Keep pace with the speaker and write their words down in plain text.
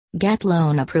Get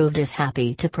Loan Approved is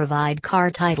happy to provide car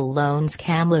title loans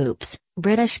Kamloops,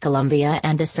 British Columbia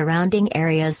and the surrounding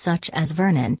areas such as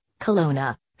Vernon,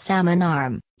 Kelowna, Salmon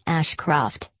Arm,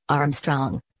 Ashcroft,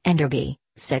 Armstrong, Enderby,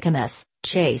 Sycamus,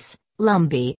 Chase,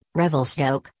 Lumbee,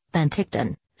 Revelstoke,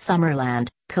 Penticton, Summerland,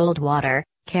 Coldwater,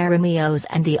 Carameos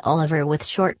and the Oliver with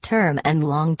short-term and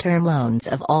long-term loans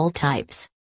of all types.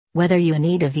 Whether you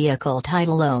need a vehicle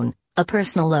title loan, a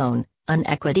personal loan, an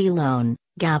equity loan,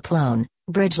 gap loan,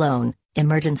 bridge loan,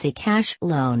 emergency cash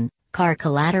loan, car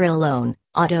collateral loan,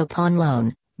 auto pawn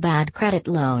loan, bad credit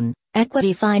loan,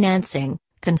 equity financing,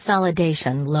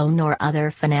 consolidation loan or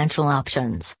other financial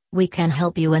options, we can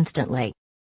help you instantly.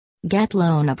 Get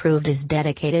Loan Approved is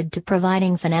dedicated to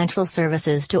providing financial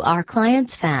services to our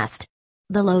clients fast.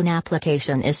 The loan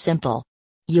application is simple.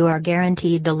 You are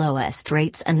guaranteed the lowest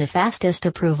rates and the fastest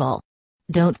approval.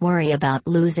 Don't worry about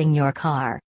losing your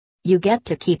car. You get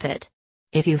to keep it.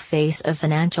 If you face a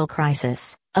financial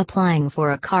crisis, applying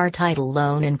for a car title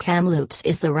loan in Kamloops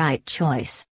is the right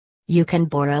choice. You can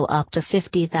borrow up to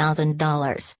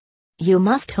 $50,000. You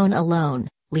must own a loan,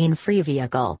 lien-free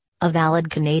vehicle, a valid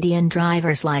Canadian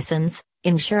driver's license,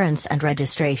 insurance and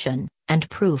registration, and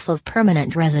proof of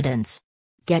permanent residence.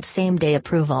 Get same-day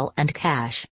approval and cash.